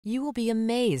You will be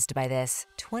amazed by this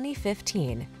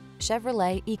 2015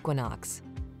 Chevrolet Equinox.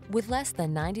 With less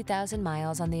than 90,000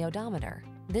 miles on the odometer,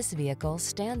 this vehicle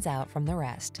stands out from the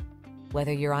rest.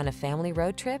 Whether you're on a family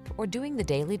road trip or doing the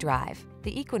daily drive,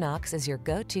 the Equinox is your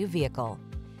go-to vehicle.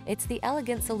 It's the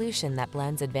elegant solution that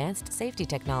blends advanced safety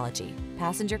technology,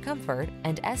 passenger comfort,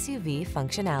 and SUV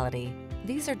functionality.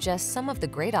 These are just some of the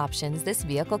great options this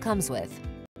vehicle comes with: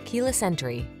 keyless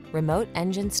entry, remote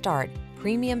engine start,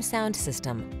 premium sound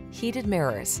system, heated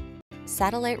mirrors,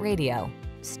 satellite radio,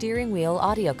 steering wheel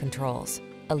audio controls,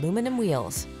 aluminum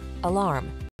wheels,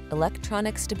 alarm,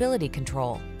 electronic stability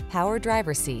control, power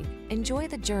driver seat. Enjoy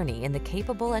the journey in the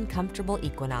capable and comfortable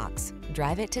Equinox.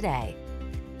 Drive it today.